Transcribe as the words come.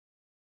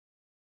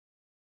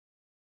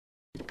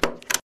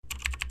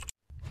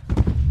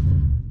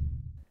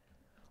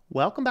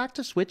Welcome back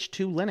to Switch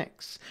to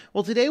Linux.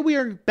 Well, today we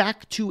are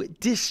back to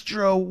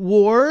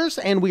DistroWars,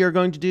 and we are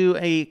going to do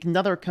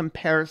another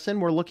comparison.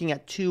 We're looking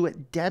at two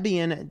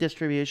Debian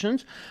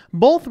distributions,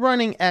 both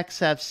running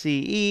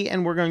XFCE,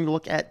 and we're going to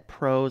look at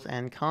pros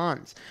and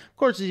cons. Of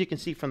course, as you can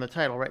see from the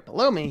title right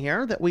below me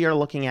here, that we are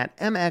looking at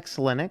MX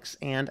Linux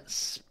and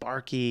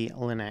Sparky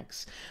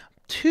Linux.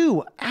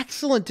 Two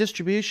excellent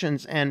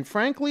distributions, and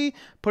frankly,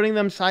 putting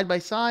them side by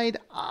side,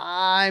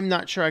 I'm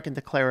not sure I can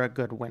declare a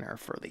good winner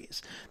for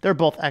these. They're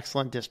both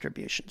excellent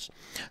distributions.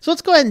 So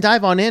let's go ahead and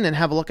dive on in and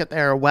have a look at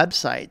their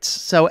websites.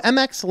 So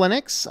MX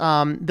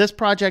Linux, this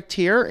project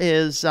here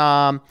is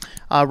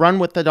Run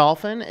with the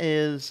Dolphin,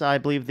 is I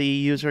believe the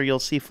user you'll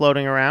see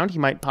floating around. He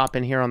might pop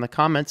in here on the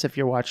comments if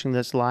you're watching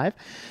this live.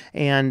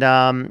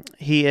 And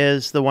he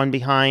is the one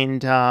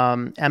behind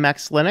MX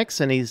Linux,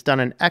 and he's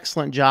done an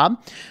excellent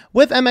job.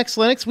 With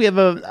MX Linux, we have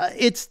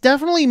it's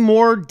definitely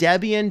more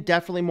Debian,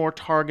 definitely more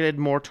targeted,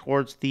 more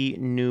towards the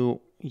new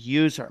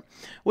user,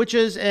 which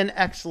is an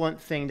excellent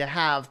thing to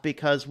have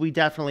because we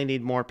definitely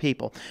need more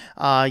people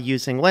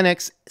using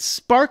Linux.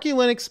 Sparky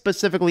Linux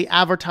specifically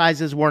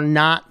advertises we're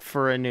not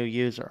for a new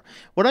user.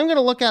 What I'm going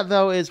to look at,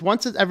 though, is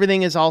once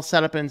everything is all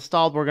set up and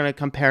installed, we're going to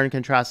compare and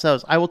contrast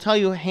those. I will tell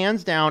you,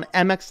 hands down,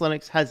 MX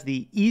Linux has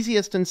the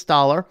easiest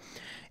installer.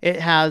 It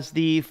has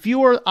the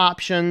fewer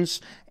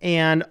options,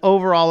 and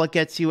overall it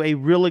gets you a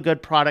really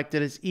good product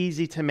that is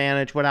easy to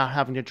manage without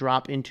having to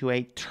drop into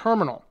a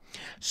terminal.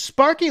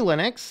 Sparky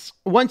Linux,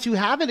 once you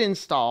have it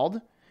installed,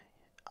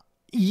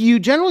 you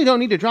generally don't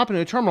need to drop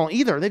into a terminal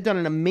either. They've done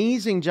an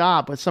amazing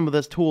job with some of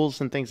those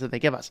tools and things that they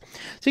give us.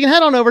 So you can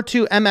head on over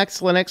to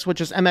MX Linux, which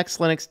is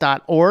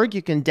mxlinux.org.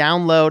 You can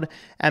download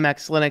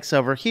MX Linux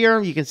over here.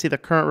 You can see the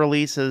current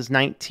release is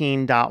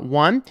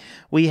 19.1.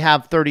 We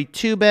have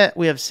 32-bit,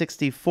 we have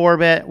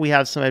 64-bit, we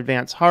have some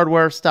advanced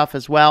hardware stuff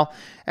as well.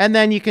 And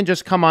then you can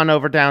just come on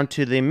over down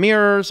to the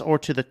mirrors or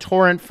to the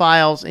torrent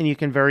files, and you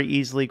can very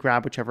easily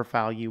grab whichever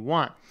file you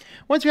want.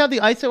 Once you have the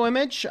ISO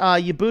image,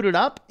 you boot it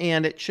up,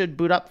 and it should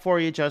boot up for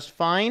you just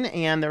fine.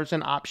 And there's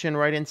an option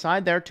right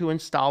inside there to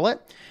install it.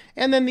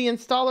 And then the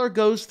installer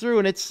goes through,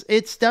 and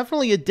it's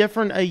definitely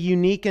a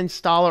unique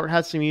installer. It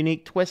has some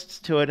unique twists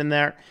to it in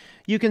there.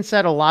 You can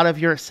set a lot of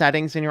your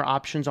settings and your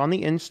options on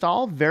the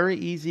install. Very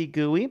easy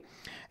GUI.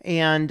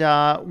 And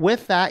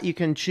with that, you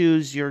can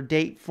choose your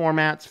date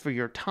formats for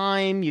your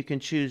time. You can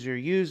choose your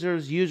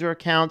users, user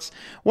accounts.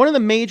 One of the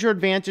major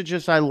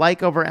advantages I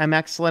like over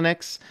MX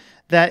Linux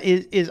that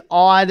is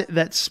odd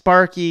that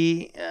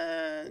Sparky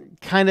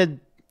kind of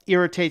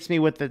irritates me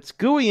with its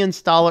GUI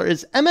installer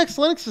is MX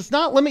Linux does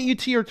not limit you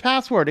to your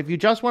password. If you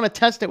just want to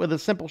test it with a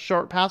simple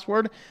short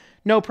password,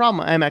 no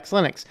problem, MX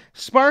Linux.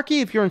 Sparky,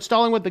 if you're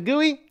installing with the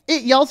GUI,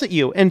 it yells at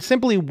you and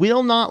simply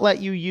will not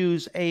let you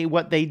use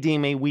what they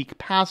deem a weak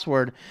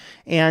password.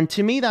 And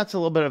to me, that's a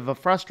little bit of a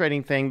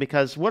frustrating thing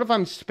because what if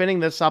I'm spinning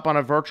this up on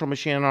a virtual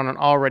machine on an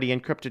already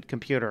encrypted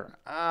computer?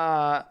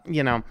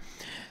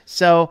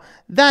 So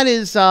that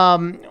is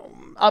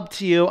up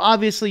to you.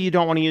 Obviously, you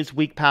don't want to use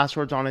weak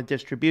passwords on a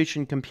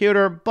distribution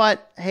computer,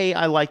 but hey,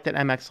 I like that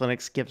MX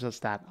Linux gives us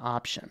that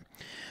option.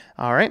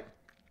 All right.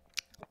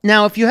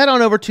 Now, if you head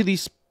on over to the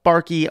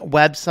Sparky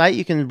website,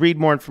 you can read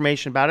more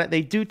information about it.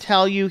 They do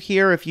tell you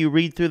here, if you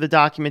read through the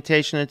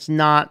documentation, it's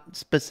not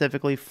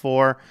specifically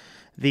for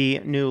the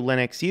new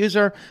Linux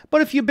user.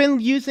 But if you've been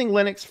using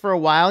Linux for a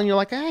while and you're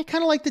like, I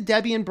kind of like the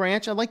Debian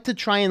branch, I'd like to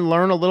try and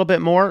learn a little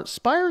bit more,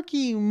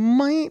 Sparky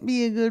might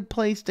be a good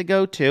place to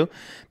go to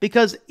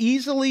because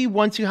easily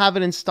once you have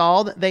it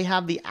installed, they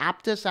have the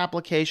Aptus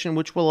application,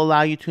 which will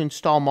allow you to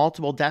install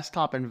multiple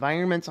desktop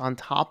environments on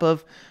top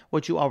of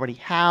what you already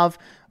have.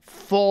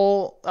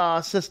 Full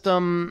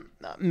system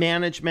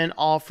management,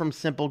 all from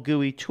simple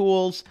GUI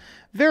tools.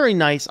 Very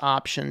nice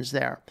options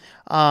there.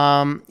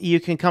 You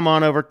can come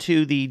on over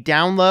to the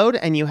download,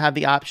 and you have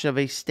the option of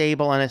a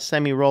stable and a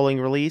semi-rolling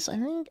release. I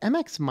think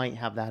MX might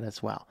have that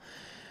as well.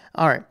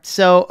 All right,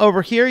 so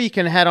over here, you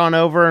can head on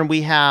over, and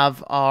we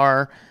have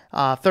our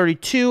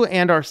 32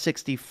 and our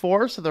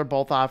 64. So they're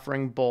both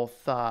offering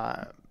both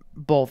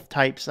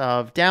types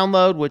of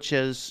download, which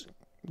is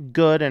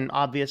good and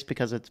obvious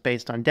because it's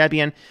based on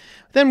Debian.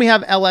 Then we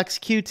have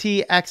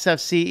LXQT,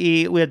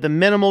 XFCE, we have the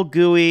minimal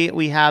GUI,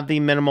 we have the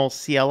minimal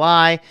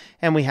CLI,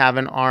 and we have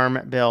an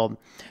ARM build.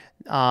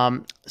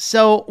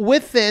 So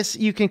with this,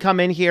 you can come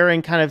in here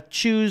and kind of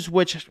choose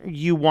which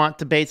you want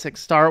to basic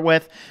start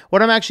with.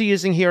 What I'm actually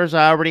using here is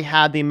I already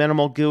had the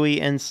minimal GUI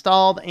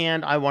installed,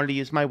 and I wanted to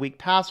use my weak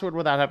password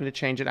without having to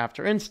change it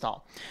after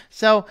install.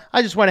 So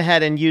I just went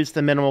ahead and used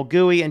the minimal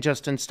GUI and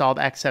just installed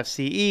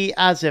XFCE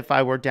as if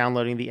I were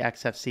downloading the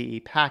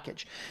XFCE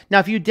package. Now,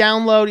 if you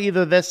download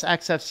either this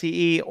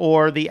XFCE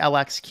or the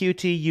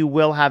LXQT, you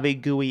will have a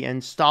GUI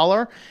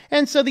installer,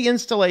 and so the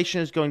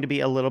installation is going to be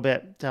a little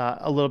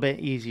bit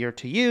easier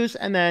to use,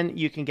 and then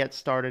you can get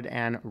started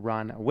and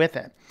run with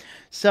it.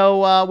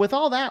 So with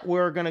all that,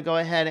 we're going to go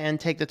ahead and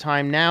take the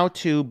time now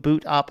to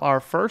boot up our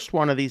first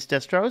one of these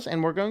distros,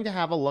 and we're going to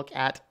have a look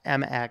at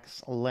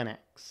MX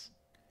Linux.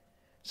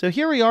 So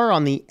here we are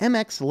on the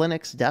MX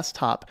Linux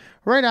desktop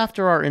right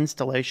after our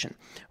installation.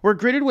 We're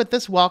greeted with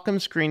this welcome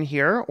screen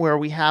here where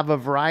we have a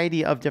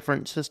variety of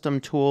different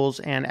system tools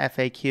and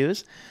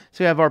FAQs.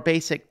 So we have our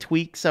basic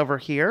tweaks over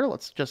here.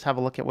 Let's just have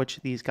a look at which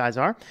of these guys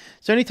are.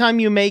 So anytime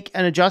you make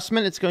an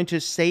adjustment, it's going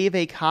to save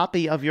a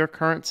copy of your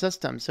current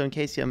system. So in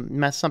case you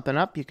mess something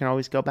up, you can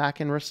always go back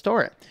and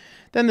restore it.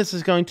 Then this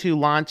is going to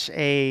launch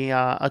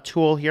a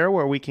tool here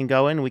where we can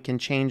go in, we can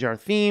change our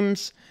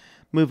themes,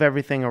 move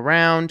everything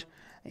around,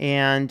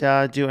 and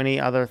do any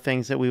other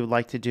things that we would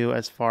like to do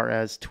as far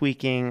as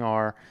tweaking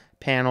our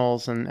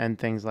panels and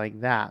things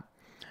like that.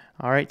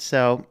 All right,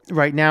 so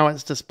right now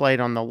it's displayed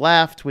on the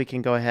left. We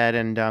can go ahead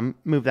and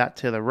move that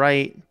to the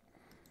right.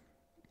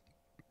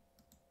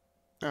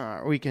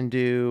 We can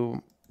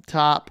do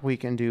top, we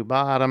can do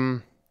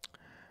bottom.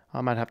 I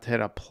might have to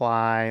hit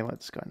apply.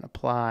 Let's go ahead and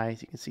apply.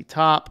 As you can see,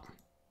 top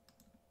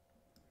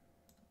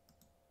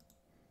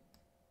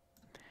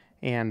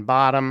and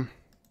bottom.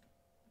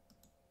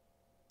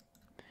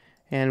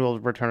 And we'll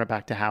return it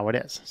back to how it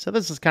is. So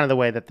this is kind of the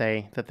way that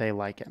they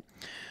like it.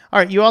 All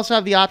right, you also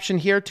have the option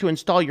here to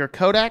install your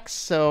codecs.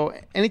 So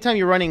anytime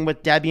you're running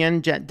with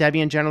Debian,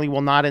 Debian generally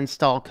will not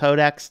install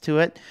codecs to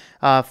it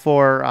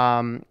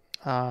for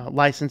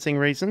licensing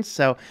reasons.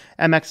 So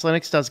MX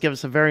Linux does give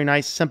us a very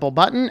nice simple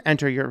button.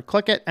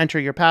 Click it, enter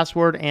your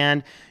password,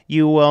 and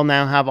you will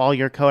now have all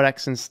your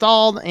codecs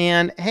installed.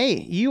 And hey,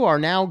 you are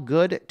now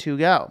good to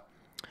go.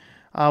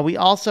 We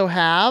also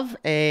have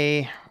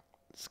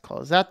let's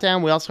close that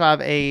down. We also have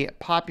a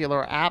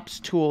popular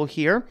apps tool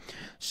here.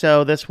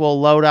 So this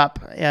will load up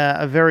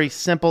a very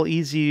simple,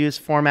 easy to use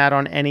format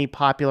on any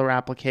popular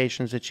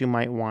applications that you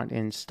might want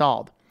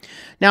installed.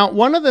 Now,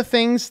 one of the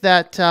things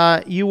that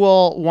you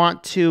will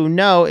want to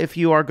know if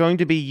you are going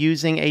to be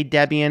using a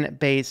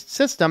Debian-based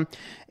system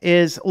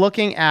is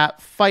looking at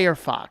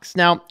Firefox.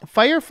 Now,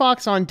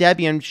 Firefox on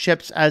Debian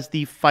ships as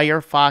the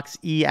Firefox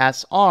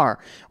ESR,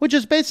 which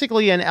is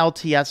basically an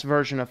LTS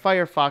version of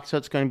Firefox, so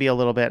it's going to be a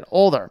little bit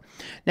older.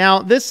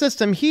 Now, this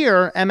system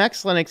here,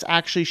 MX Linux,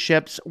 actually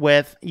ships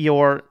with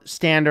your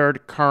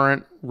standard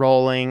current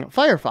rolling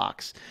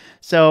Firefox.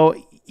 So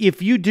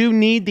if you do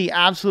need the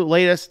absolute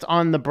latest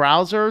on the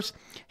browsers,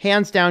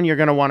 hands down, you're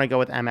going to want to go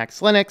with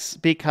MX Linux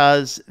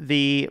because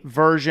the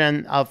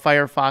version of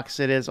Firefox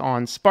that is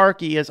on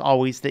Sparky is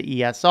always the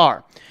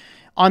ESR.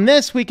 On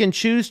this, we can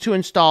choose to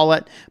install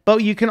it,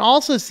 but you can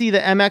also see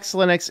that MX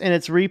Linux in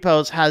its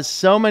repos has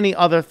so many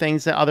other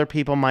things that other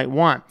people might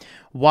want.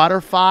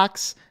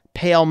 WaterFox,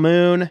 Pale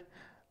Moon,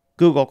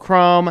 Google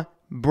Chrome,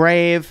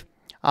 Brave.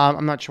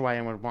 I'm not sure why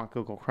anyone would want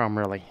Google Chrome,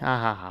 really.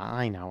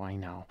 I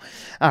know.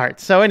 All right,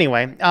 so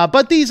anyway,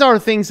 but these are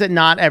things that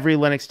not every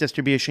Linux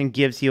distribution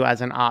gives you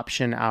as an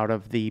option out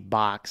of the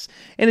box,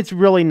 and it's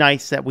really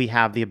nice that we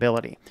have the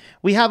ability.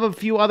 We have a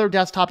few other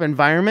desktop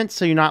environments,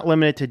 so you're not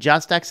limited to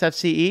just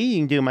XFCE. You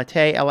can do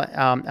Mate,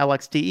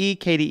 LXDE,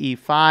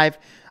 KDE5,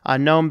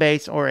 GNOME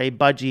base, or a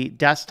Budgie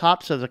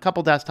desktop. So there's a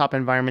couple desktop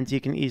environments you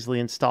can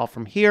easily install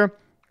from here.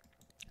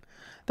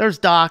 There's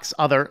docs,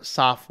 other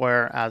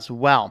software as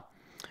well.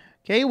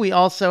 Okay, we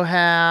also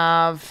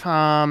have,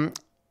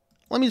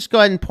 let me just go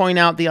ahead and point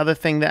out the other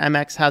thing that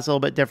MX has a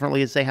little bit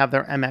differently is they have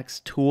their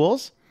MX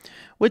tools,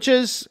 which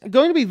is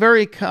going to be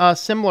very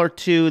similar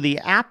to the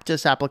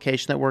Aptus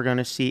application that we're going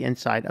to see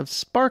inside of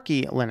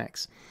Sparky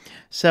Linux.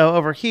 So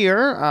over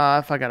here,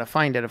 if I got to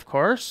find it, of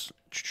course.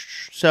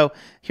 So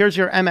here's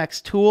your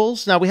MX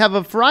tools. Now we have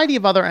a variety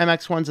of other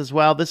MX ones as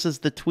well. This is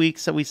the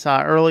tweaks that we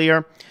saw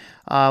earlier.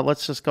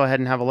 Let's just go ahead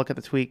and have a look at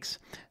the tweaks.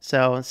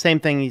 So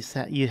same thing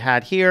you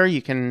had here.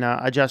 You can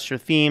adjust your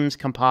themes,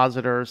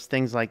 compositors,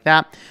 things like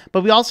that.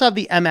 But we also have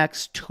the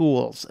MX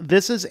tools.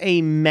 This is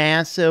a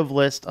massive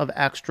list of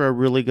extra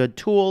really good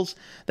tools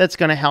that's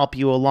going to help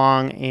you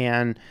along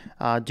and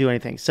do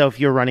anything. So if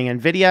you're running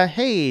NVIDIA,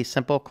 hey,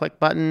 simple click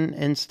button,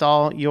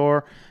 install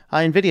your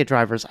NVIDIA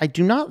drivers. I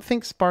do not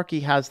think Sparky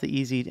has the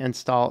easy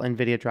install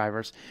NVIDIA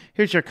drivers.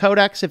 Here's your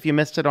codecs. If you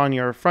missed it on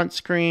your front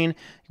screen,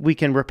 we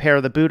can repair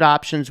the boot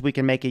options. We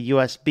can make a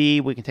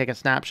USB. We can take a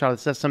snapshot of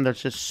the system.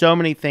 There's just so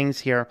many things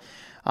here.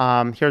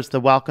 Here's the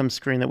welcome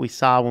screen that we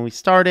saw when we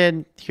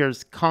started.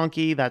 Here's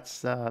Conky.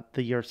 That's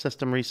your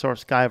system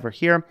resource guy over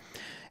here.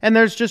 And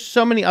there's just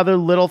so many other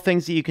little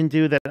things that you can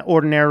do that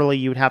ordinarily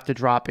you would have to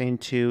drop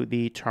into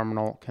the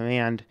terminal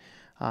command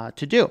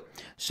to do.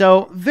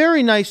 So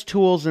very nice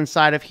tools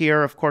inside of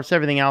here. Of course,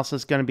 everything else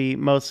is going to be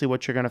mostly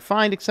what you're going to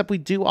find, except we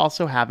do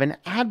also have an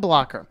ad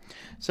blocker.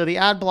 So the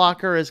ad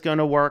blocker is going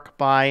to work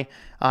by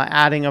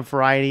adding a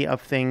variety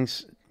of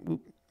things.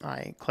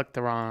 I clicked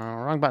the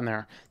wrong button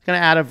there. It's going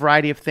to add a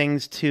variety of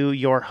things to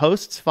your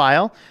hosts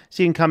file.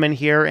 So you can come in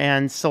here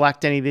and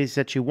select any of these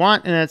that you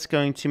want, and it's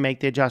going to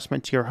make the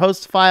adjustment to your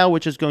host file,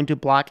 which is going to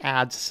block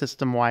ads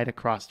system-wide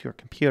across your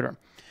computer.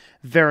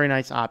 Very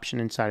nice option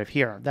inside of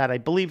here. That, I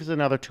believe, is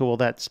another tool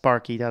that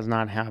Sparky does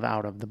not have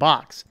out of the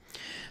box.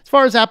 As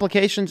far as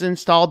applications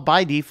installed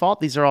by default,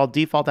 these are all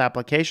default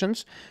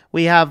applications.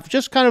 We have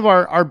just kind of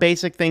our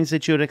basic things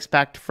that you would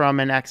expect from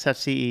an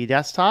XFCE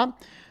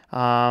desktop.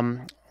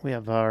 We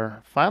have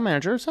our file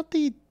manager. Is that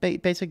the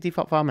basic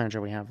default file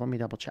manager we have? Let me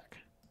double check.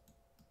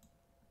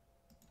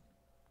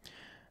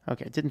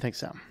 Okay, didn't think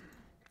so.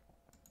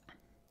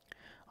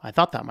 I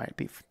thought that might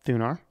be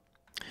Thunar.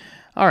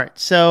 All right,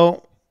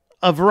 so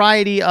a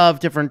variety of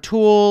different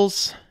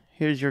tools.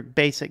 Here's your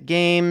basic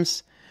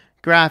games.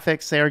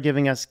 Graphics, they are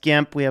giving us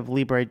GIMP. We have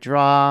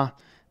LibreDraw,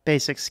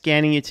 basic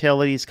scanning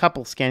utilities,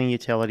 couple scanning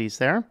utilities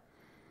there.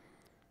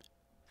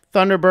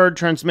 Thunderbird,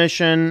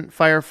 Transmission,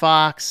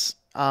 Firefox,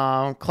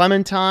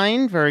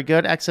 Clementine, very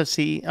good.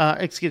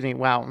 XFCE, excuse me,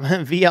 wow,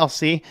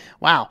 VLC,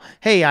 wow.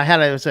 Hey,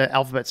 it was an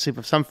alphabet soup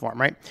of some form,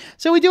 right?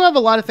 So we do have a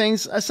lot of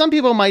things. Some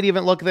people might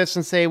even look at this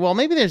and say, well,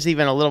 maybe there's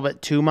even a little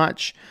bit too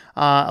much,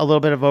 a little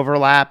bit of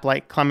overlap,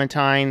 like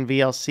Clementine,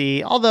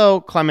 VLC,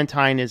 although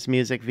Clementine is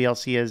music,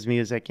 VLC is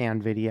music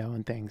and video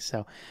and things,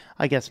 so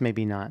I guess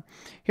maybe not.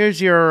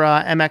 Here's your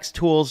MX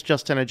tools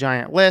just in a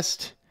giant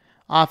list.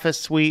 Office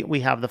Suite, we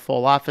have the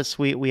full Office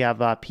Suite. We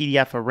have a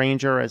PDF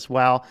Arranger as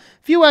well.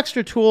 A few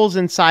extra tools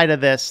inside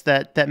of this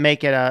that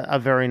make it a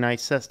very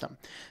nice system.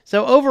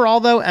 So overall,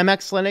 though,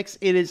 MX Linux,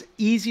 it is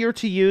easier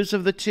to use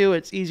of the two.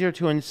 It's easier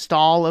to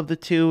install of the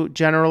two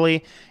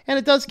generally. And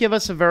it does give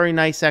us a very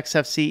nice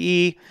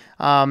XFCE,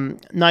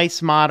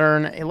 nice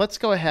modern. Let's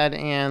go ahead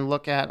and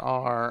look at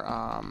our,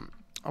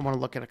 I want to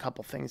look at a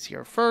couple things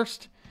here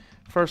first.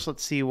 First,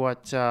 let's see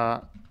what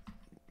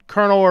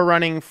kernel we're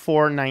running,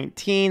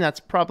 4.19. That's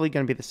probably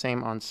going to be the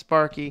same on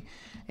Sparky.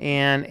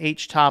 And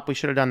HTOP, we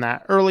should have done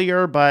that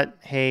earlier, but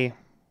hey,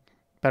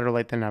 better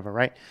late than never,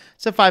 right?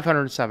 So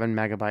 507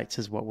 megabytes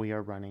is what we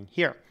are running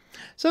here.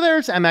 So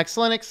there's MX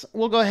Linux.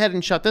 We'll go ahead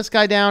and shut this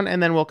guy down,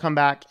 and then we'll come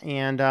back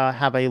and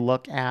have a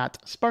look at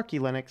Sparky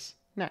Linux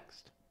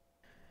next.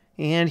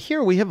 And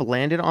here we have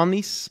landed on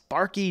the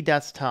Sparky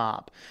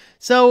desktop.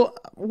 So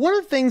one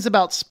of the things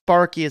about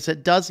Sparky is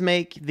it does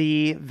make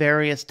the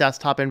various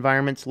desktop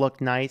environments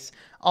look nice,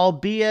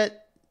 albeit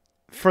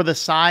for the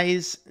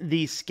size,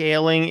 the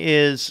scaling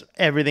is,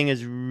 everything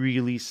is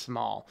really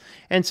small.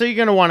 And so you're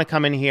going to want to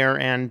come in here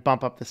and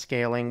bump up the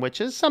scaling,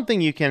 which is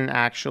something you can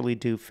actually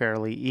do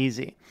fairly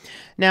easy.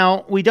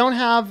 Now, we don't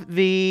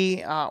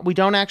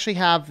actually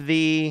have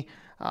the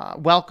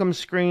welcome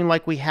screen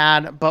like we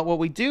had, but what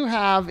we do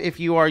have if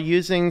you are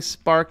using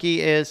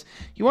Sparky is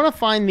you want to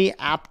find the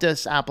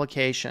Aptus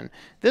application.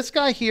 This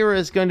guy here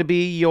is going to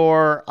be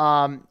your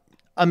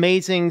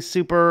amazing,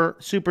 super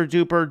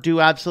duper, do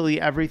absolutely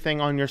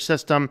everything on your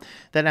system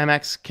that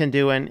MX can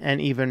do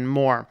and even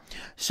more.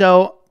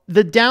 So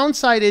the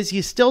downside is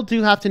you still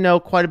do have to know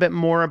quite a bit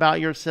more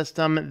about your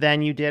system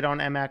than you did on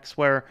MX,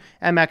 where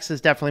MX is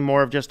definitely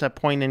more of just a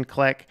point and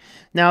click.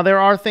 Now, there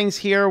are things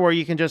here where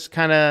you can just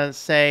kind of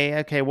say,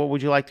 okay, what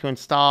would you like to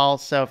install?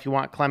 So if you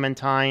want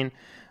Clementine,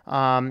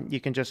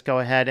 you can just go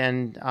ahead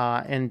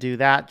and do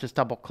that. Just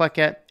double click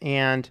it,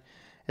 and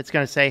it's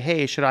going to say,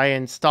 hey, should I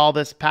install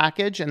this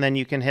package? And then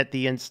you can hit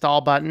the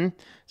install button.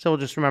 So we'll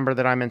just remember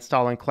that I'm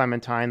installing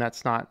Clementine.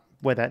 That's not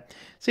with it.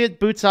 See, it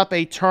boots up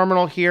a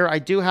terminal here. I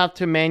do have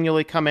to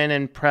manually come in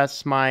and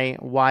press my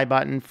Y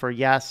button for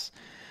yes.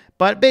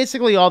 But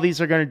basically all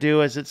these are going to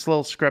do is it's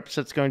little scripts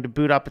that's going to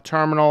boot up a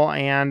terminal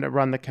and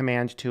run the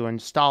command to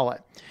install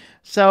it.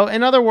 So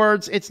in other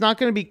words, it's not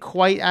going to be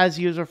quite as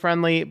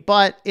user-friendly,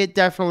 but it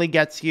definitely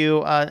gets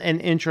you an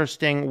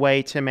interesting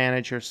way to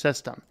manage your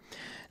system.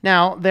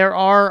 Now, there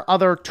are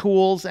other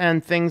tools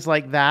and things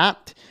like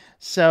that.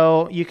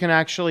 So you can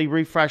actually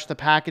refresh the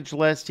package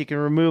list. You can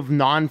remove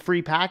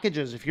non-free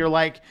packages. If you're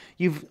like,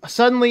 you've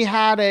suddenly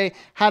had a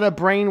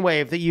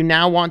brainwave that you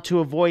now want to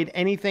avoid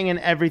anything and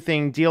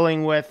everything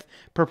dealing with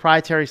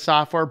proprietary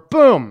software,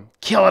 boom,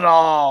 kill it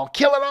all,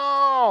 kill it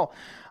all.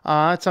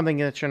 That's something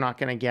that you're not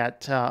going to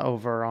get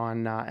over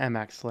on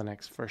MX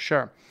Linux for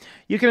sure.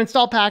 You can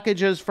install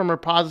packages from a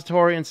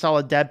repository, install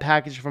a deb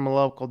package from a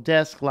local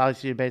disk,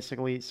 allows you to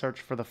basically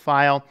search for the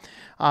file.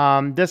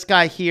 This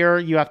guy here,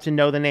 you have to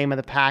know the name of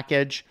the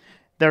package.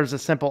 There's a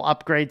simple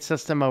upgrade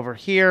system over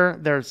here.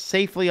 There's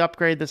safely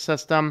upgrade the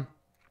system,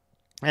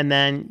 and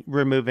then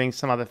removing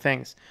some other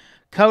things.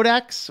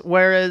 Codecs,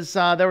 whereas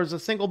there was a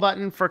single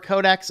button for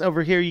codecs,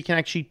 over here you can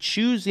actually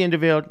choose the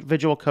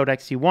individual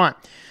codecs you want.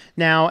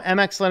 Now,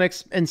 MX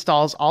Linux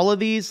installs all of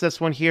these. This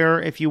one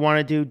here, if you want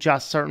to do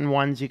just certain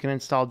ones, you can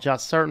install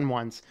just certain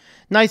ones.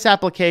 Nice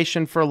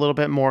application for a little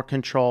bit more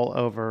control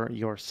over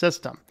your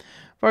system.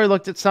 I've already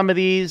looked at some of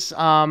these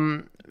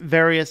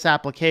various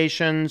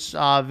applications,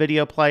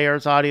 video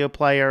players, audio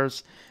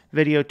players,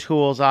 video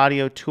tools,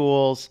 audio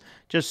tools.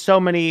 Just so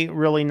many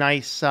really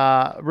nice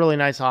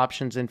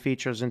options and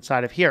features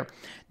inside of here.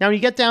 Now, when you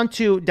get down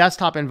to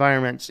desktop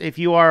environments, if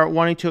you are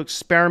wanting to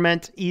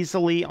experiment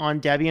easily on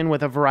Debian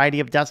with a variety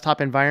of desktop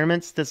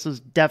environments, this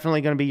is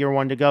definitely going to be your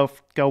one to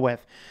go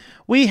with.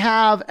 We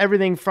have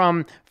everything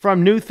from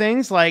new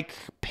things like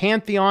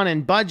Pantheon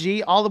and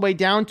Budgie all the way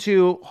down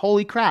to,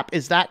 holy crap,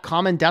 is that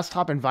Common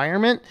Desktop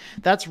Environment?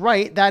 That's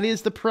right, that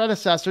is the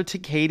predecessor to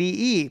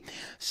KDE.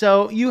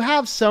 So you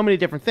have so many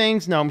different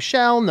things: GNOME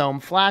Shell,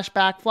 GNOME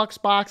Flashback,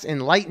 Fluxbox,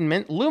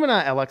 Enlightenment,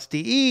 Lumina,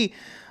 LXDE,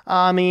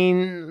 I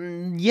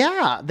mean,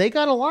 yeah, they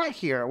got a lot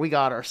here. We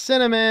got our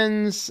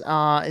cinnamons.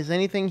 Is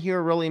anything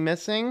here really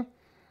missing?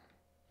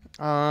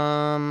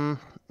 Not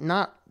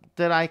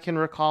that I can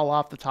recall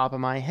off the top of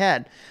my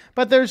head.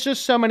 But there's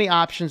just so many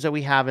options that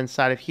we have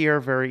inside of here.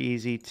 Very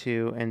easy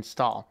to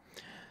install.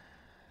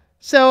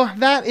 So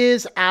that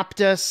is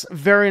Aptus.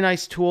 Very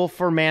nice tool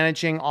for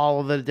managing all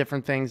of the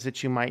different things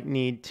that you might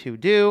need to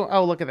do.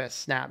 Oh, look at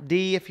this.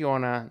 Snapd. If you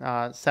want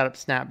to set up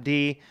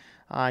Snapd,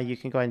 you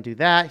can go ahead and do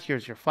that.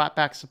 Here's your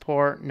flatpak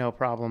support. No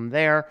problem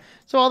there.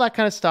 So all that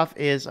kind of stuff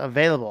is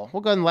available.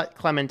 We'll go ahead and let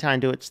Clementine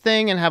do its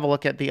thing and have a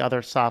look at the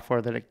other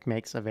software that it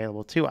makes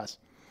available to us.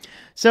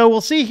 So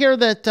we'll see here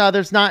that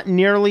there's not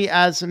nearly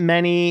as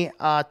many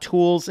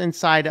tools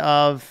inside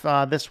of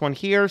this one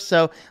here.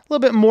 So a little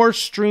bit more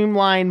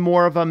streamlined,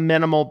 more of a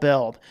minimal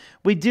build.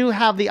 We do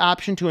have the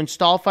option to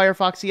install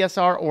Firefox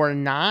ESR or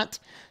not.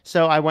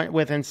 So I went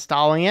with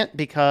installing it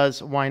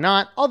because why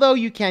not? Although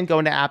you can go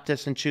into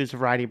Aptus and choose a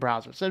variety of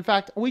browsers. So in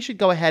fact, we should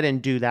go ahead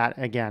and do that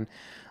again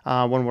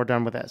when we're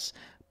done with this.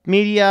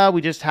 Media,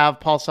 we just have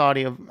Pulse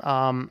Audio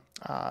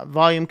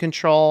volume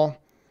control.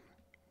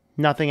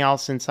 Nothing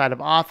else inside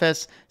of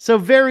Office. So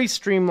very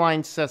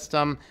streamlined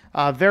system,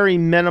 very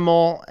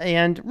minimal.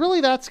 And really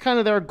that's kind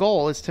of their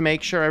goal, is to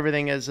make sure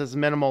everything is as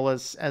minimal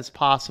as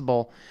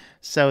possible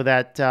so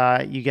that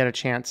you get a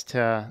chance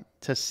to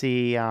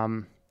see,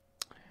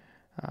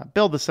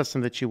 build the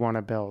system that you want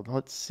to build.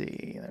 Let's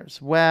see,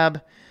 there's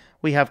Web.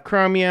 We have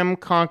Chromium,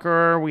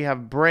 Conqueror, we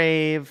have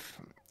Brave,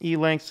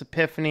 eLinks,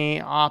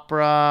 Epiphany,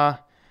 Opera,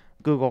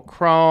 Google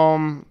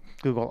Chrome,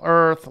 Google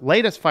Earth,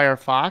 latest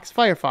Firefox,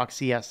 Firefox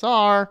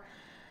CSR.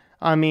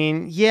 I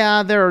mean,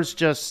 yeah, there's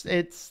just,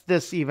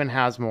 this even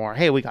has more.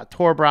 Hey, we got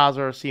Tor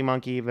browser,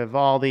 SeaMonkey,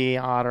 Vivaldi,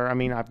 Otter. I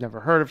mean, I've never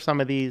heard of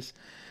some of these.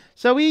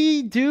 So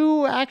we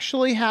do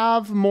actually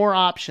have more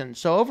options.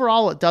 So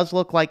overall, it does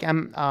look like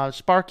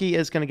Sparky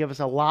is going to give us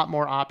a lot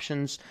more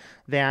options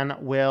than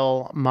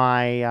will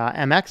my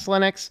MX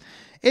Linux.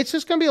 It's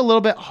just going to be a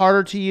little bit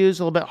harder to use,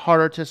 a little bit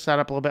harder to set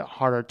up, a little bit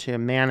harder to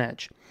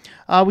manage.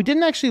 We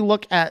didn't actually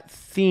look at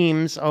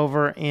themes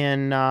over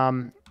in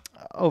MX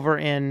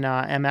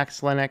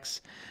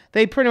Linux.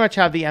 They pretty much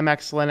have the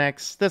MX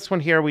Linux. This one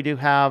here, we do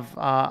have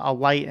a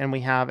light and we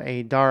have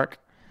a dark.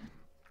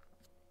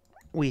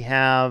 We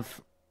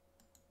have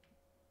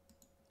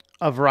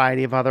a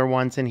variety of other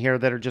ones in here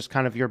that are just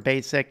kind of your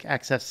basic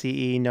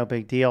XFCE, no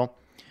big deal.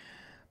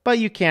 But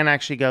you can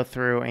actually go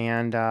through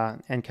and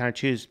kind of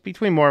choose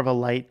between more of a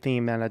light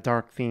theme and a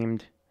dark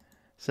themed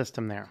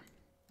system there.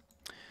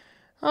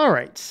 All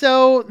right,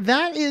 so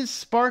that is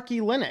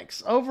Sparky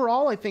Linux.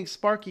 Overall, I think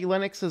Sparky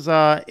Linux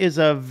is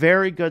a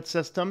very good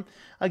system.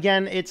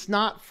 Again, it's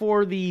not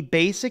for the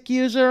basic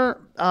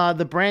user,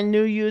 the brand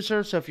new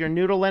user. So if you're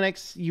new to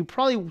Linux, you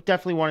probably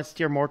definitely want to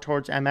steer more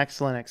towards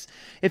MX Linux.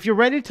 If you're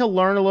ready to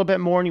learn a little bit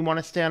more and you want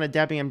to stay on a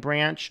Debian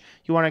branch,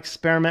 you want to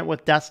experiment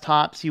with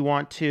desktops, you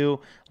want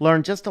to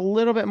learn just a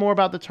little bit more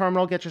about the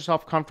terminal, get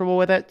yourself comfortable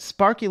with it,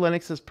 Sparky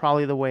Linux is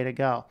probably the way to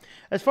go.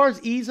 As far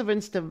as ease of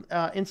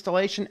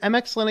installation,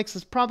 MX Linux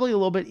is probably a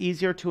little bit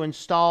easier to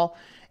install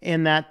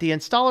in that the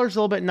installer is a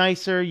little bit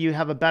nicer. You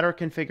have a better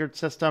configured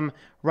system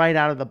right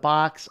out of the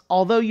box,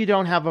 although you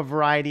don't have a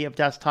variety of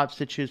desktops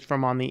to choose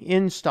from on the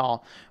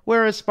install.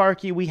 Whereas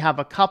Sparky, we have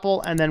a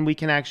couple, and then we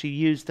can actually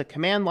use the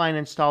command line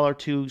installer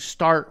to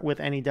start with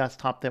any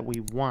desktop that we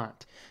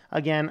want.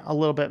 Again, a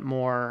little bit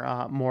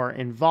more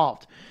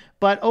involved.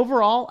 But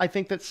overall, I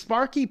think that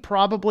Sparky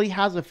probably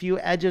has a few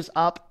edges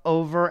up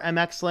over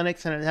MX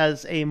Linux, and it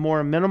has a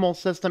more minimal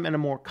system and a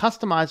more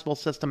customizable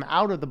system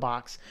out of the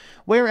box,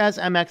 whereas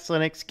MX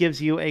Linux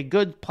gives you a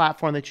good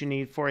platform that you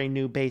need for a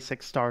new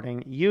basic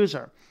starting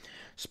user.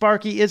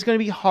 Sparky is going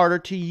to be harder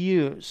to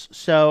use,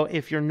 so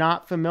if you're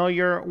not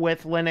familiar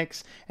with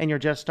Linux and you're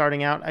just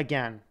starting out,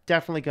 again,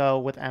 definitely go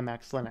with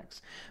MX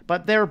Linux.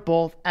 But they're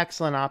both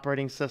excellent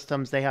operating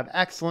systems. They have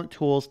excellent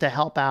tools to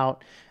help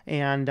out,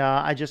 and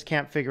I just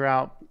can't figure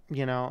out,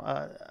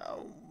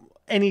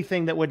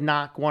 anything that would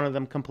knock one of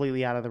them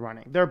completely out of the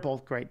running. They're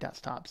both great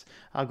desktops,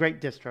 great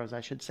distros,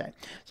 I should say.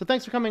 So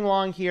thanks for coming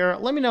along here.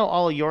 Let me know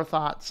all of your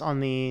thoughts on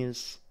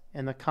these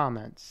in the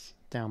comments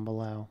down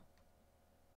below.